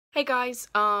Hey guys,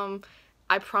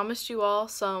 I promised you all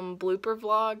some blooper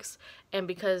vlogs, and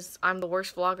because I'm the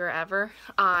worst vlogger ever,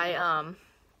 I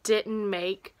didn't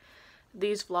make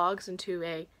these vlogs into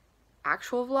a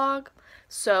actual vlog,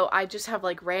 so I just have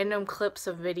like random clips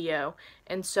of video,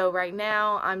 and so right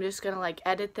now I'm just gonna like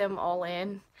edit them all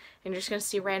in, and you're just gonna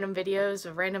see random videos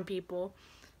of random people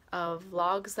of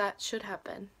vlogs that should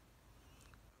happen.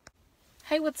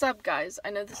 Hey, what's up guys? I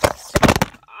know this is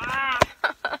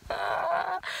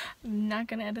I'm not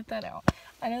gonna edit that out.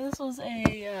 I know this was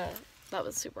a that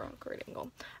was super awkward angle.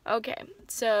 Okay,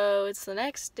 so it's the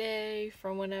next day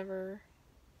from whenever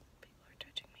people are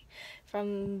judging me.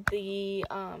 From the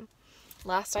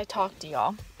last I talked to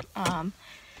y'all.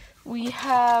 We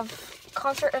have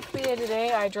concert FBA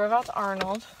today. I drove out to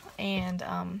Arnold, and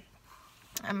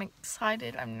I'm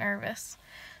excited. I'm nervous.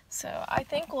 So I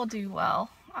think we'll do well.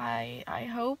 I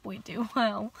hope we do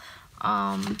well.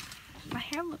 My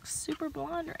hair looks super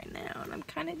blonde right now, and I'm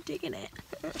kind of digging it.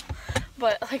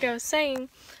 But like I was saying,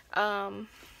 I'm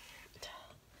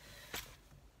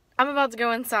about to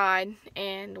go inside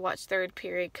and watch third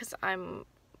period because I'm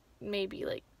maybe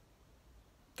like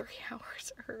 3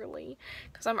 hours early,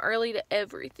 because I'm early to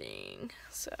everything.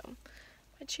 So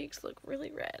my cheeks look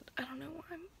really red. I don't know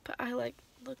why, but I like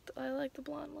the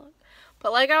blonde look.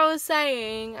 But like I was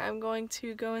saying, I'm going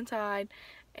to go inside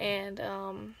and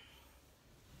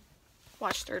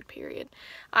watch third period.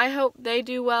 I hope they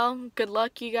do well. Good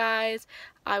luck, you guys.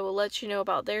 I will let you know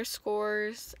about their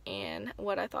scores and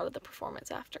what I thought of the performance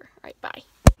after. Alright, bye.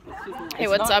 Hey,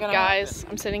 what's up guys?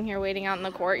 I'm sitting here waiting out in the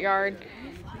courtyard.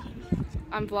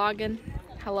 I'm vlogging.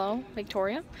 Hello,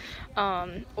 Victoria.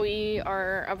 We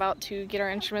are about to get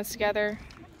our instruments together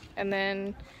and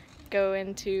then go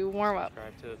into warm up.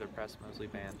 Drive to the Press Mosley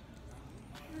Band.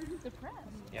 The press?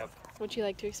 Yep. Would you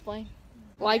like to explain?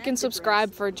 Like and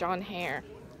subscribe for John Hare.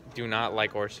 Do not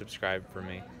like or subscribe for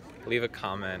me. Leave a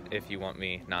comment if you want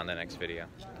me not in the next video.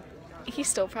 He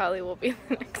still probably will be in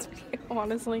the next video,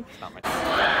 honestly. Not my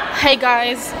Hey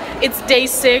guys, it's day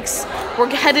 6.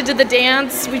 We're headed to the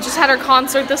dance. We just had our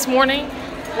concert this morning.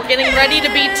 We're getting ready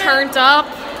to be turned up.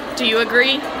 Do you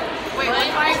agree? Wait, what do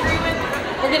I agree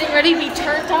with? We're getting ready to be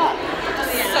turned up.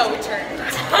 So turned.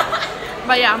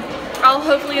 But yeah,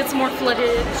 hopefully it's more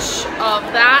footage of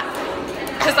that,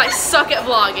 because I suck at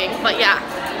vlogging. But yeah,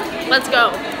 let's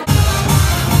go.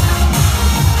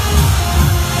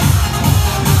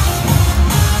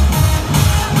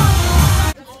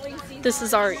 This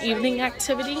is our evening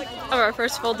activity, or our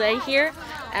first full day here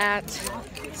at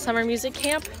summer music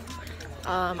camp.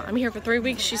 I'm here for 3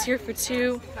 weeks. She's here for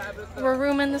 2. We're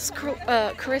rooming this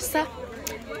Carissa,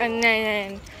 and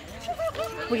then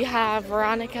we have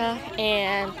Veronica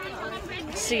and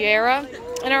Sierra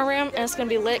in our room, and it's gonna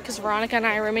be lit because Veronica and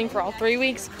I are rooming for all 3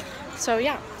 weeks. So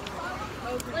yeah,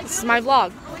 this is my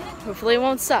vlog. Hopefully it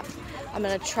won't suck. I'm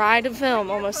gonna try to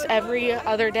film almost every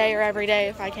other day or every day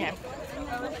if I can.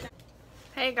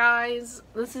 Hey guys,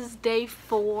 this is day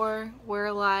 4.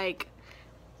 We're like,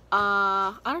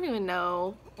 I don't even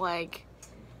know like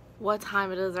what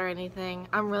time it is or anything.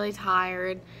 I'm really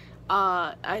tired.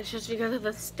 It's just because of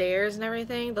the stairs and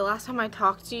everything. The last time I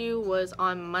talked to you was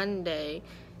on Monday.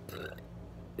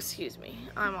 Excuse me,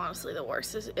 I'm honestly the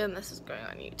worst, and this is going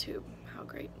on YouTube. How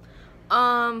great.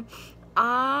 We're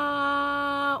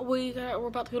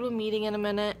about to go to a meeting in a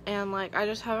minute, and like I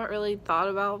just haven't really thought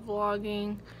about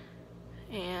vlogging,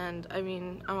 and I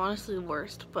mean I'm honestly the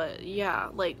worst. But yeah,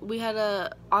 like we had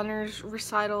a honors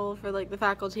recital for like the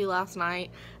faculty last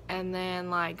night, and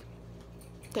then like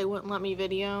they wouldn't let me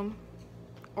video,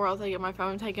 or else I get my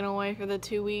phone taken away for the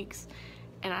 2 weeks,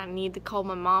 and I need to call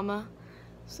my mama.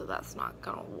 So that's not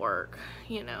gonna work,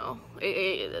 you know.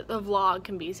 The vlog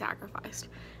can be sacrificed,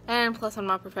 and plus I'm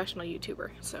not a professional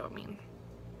YouTuber, so I mean.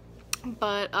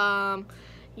 But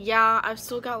yeah, I've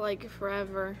still got like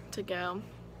forever to go.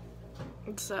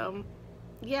 So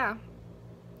yeah,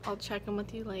 I'll check in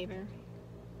with you later.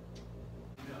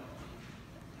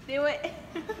 Do it.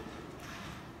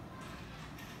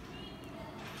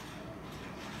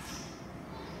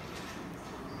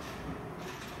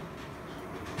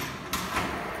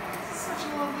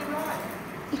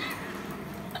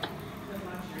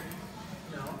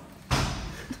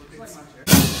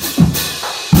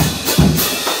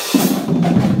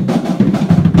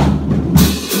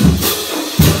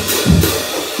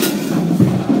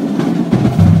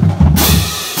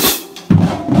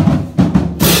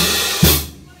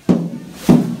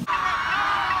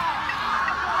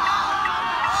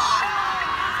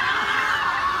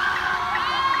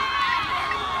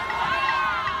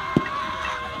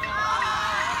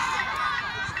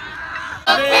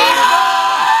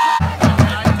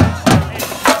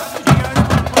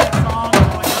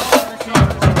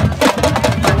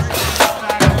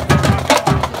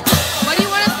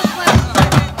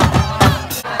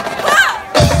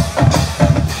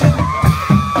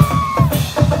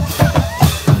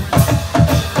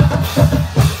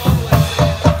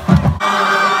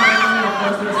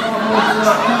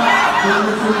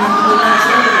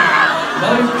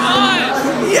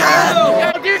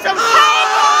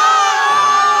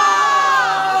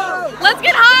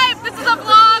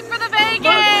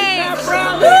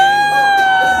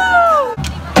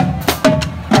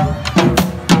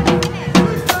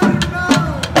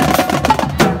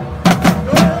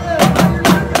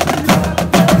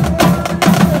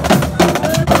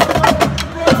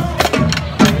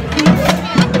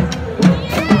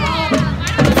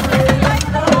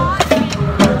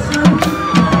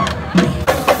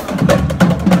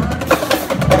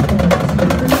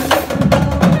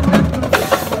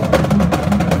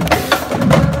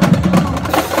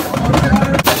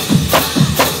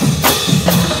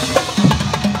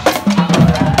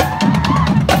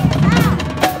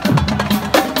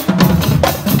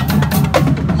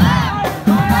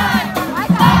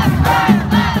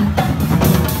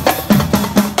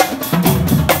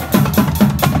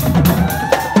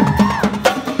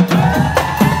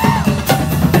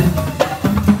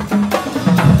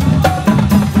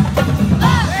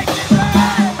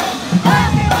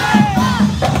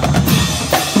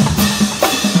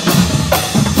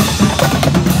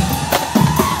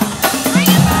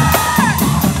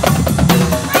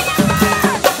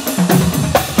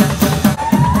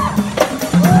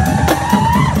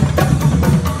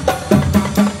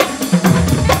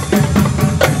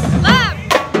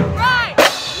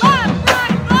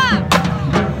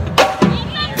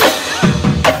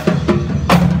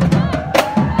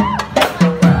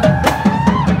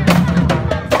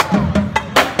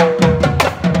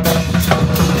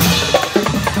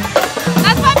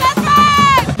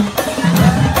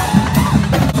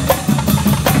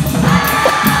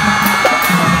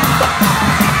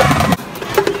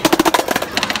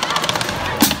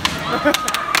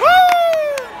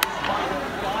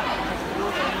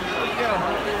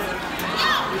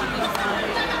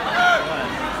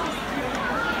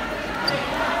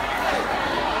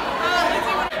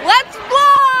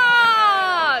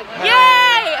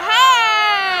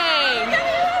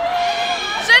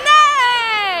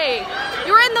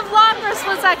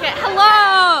 second.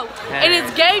 Hello! Hey. It is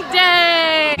game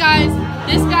day! Guys,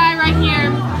 this guy right here,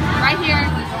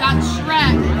 got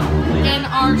Shrek in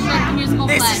our Shrek the Musical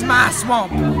play. This is my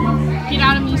swamp. Get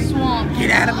out of me, swamp.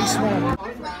 Get out of me, swamp.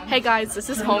 Hey guys,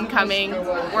 this is homecoming.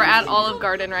 We're at Olive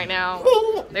Garden right now.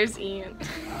 There's Ian.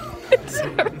 It's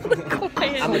really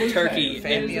quiet. I'm a turkey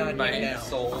in my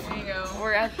soul. There you go.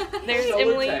 There's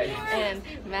Emily and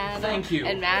Maddie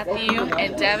and Matthew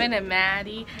and Devin and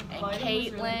Maddie and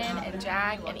Caitlin and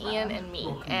Jack and Ian and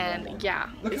me. And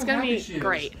yeah, it's gonna be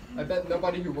great. I bet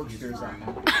nobody who works here is that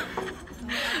now.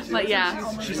 But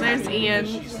yeah, there's Ian.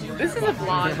 This is a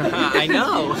vlog. I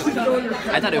know.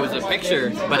 I thought it was a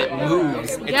picture, but it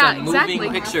moves. It's Yeah, a moving exactly.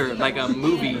 picture, like a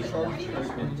movie.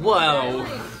 Whoa.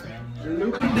 Put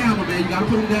them down, my man. You gotta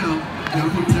put them down. You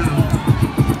gotta put them down.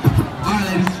 All right,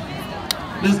 ladies.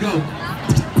 Let's go.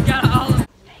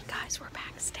 Hey guys, we're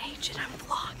backstage and I'm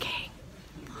vlogging.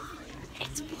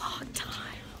 It's vlog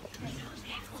time.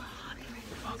 Hey vlog.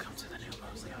 Welcome to the new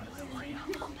auditorium.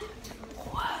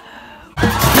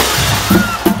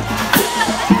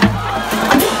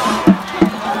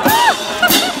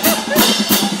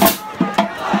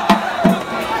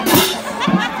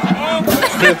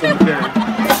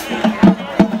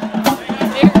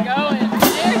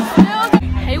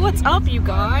 Hey, what's up, you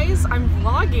guys? I'm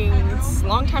vlogging. It's a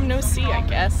long time no see, I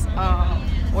guess.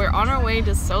 We're on our way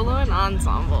to solo and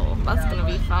ensemble. That's gonna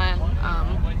be fun.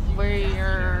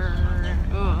 We're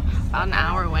about an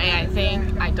hour away, I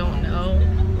think. I don't know.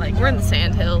 Like, we're in the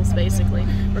Sand Hills, basically.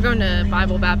 We're going to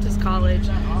Bible Baptist College,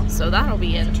 so that'll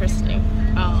be interesting.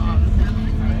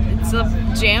 It's a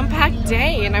jam-packed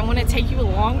day, and I want to take you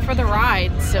along for the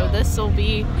ride. So this will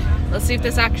be, let's see if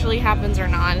this actually happens or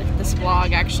not, if this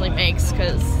vlog actually makes,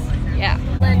 because, yeah.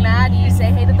 And Maddie,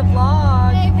 say hey to the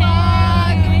vlog. Hey,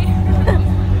 vlog!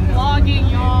 Vlogging,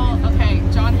 y'all. Okay,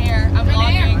 John here. I'm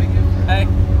vlogging. Hey.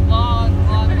 Vlog.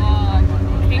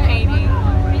 Hey, Katie.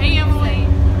 Hey, Emily.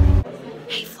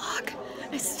 Hey, vlog.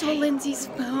 I stole Lindsay's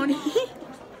phone.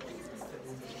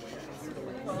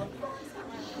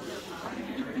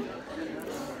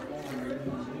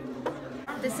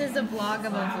 This is a vlog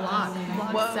of a vlog.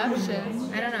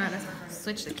 Vlogception. I don't know how to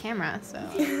switch the camera, so.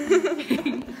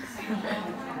 Okay.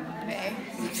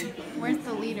 Where's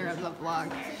the leader of the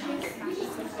vlog?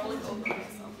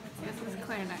 This is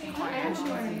clarinet choir. This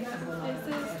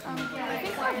is, I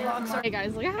think our vlogs are. Hey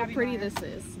guys, look at how pretty this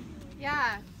is.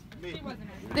 Yeah.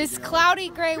 This cloudy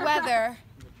gray weather.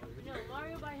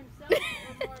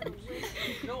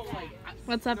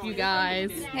 What's up, you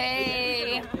guys?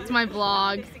 Hey. It's my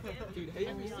vlog.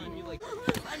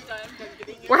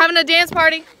 We're having a dance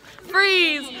party.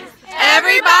 Freeze!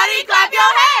 Everybody clap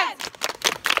your hands!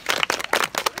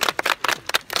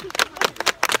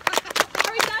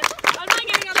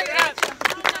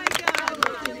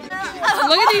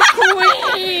 Look at these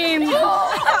queens!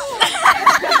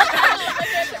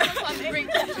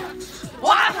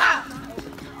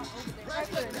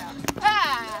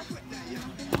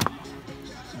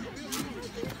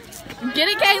 Get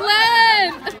it,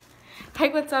 Caitlin! Hey,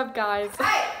 what's up, guys?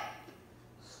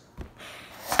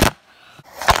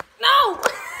 No!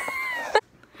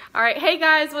 Alright, hey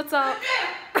guys, what's up?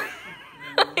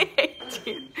 I hate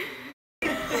you.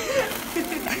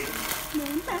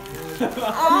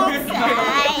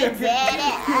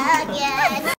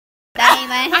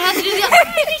 I have to do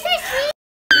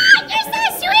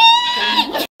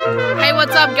Hey,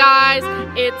 what's up, guys?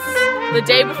 It's the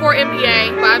day before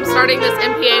MPA, but I'm starting this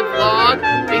MPA vlog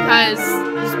because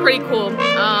it's pretty cool.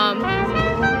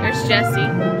 There's Jesse.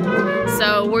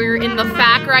 So we're in the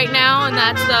FAC right now, and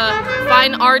that's the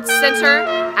Fine Arts Center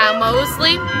at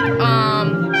Mosley.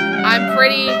 I'm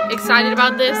pretty excited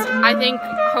about this. I think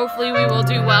hopefully we will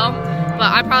do well,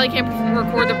 but I probably can't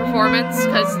record the performance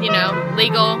because, you know,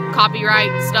 legal,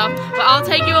 copyright stuff. But I'll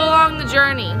take you along the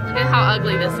journey. Look at how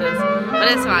ugly this is,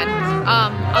 but it's fine.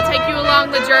 I'll take you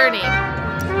along the journey.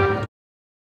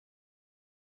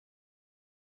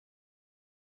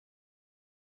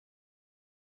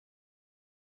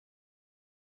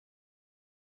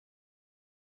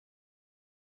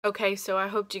 Okay, so I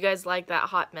hoped you guys liked that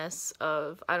hot mess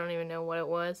of, I don't even know what it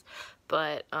was,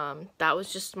 but that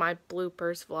was just my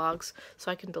bloopers vlogs,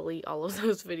 so I can delete all of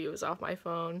those videos off my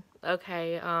phone.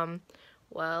 Okay,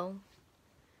 well,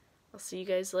 I'll see you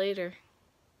guys later.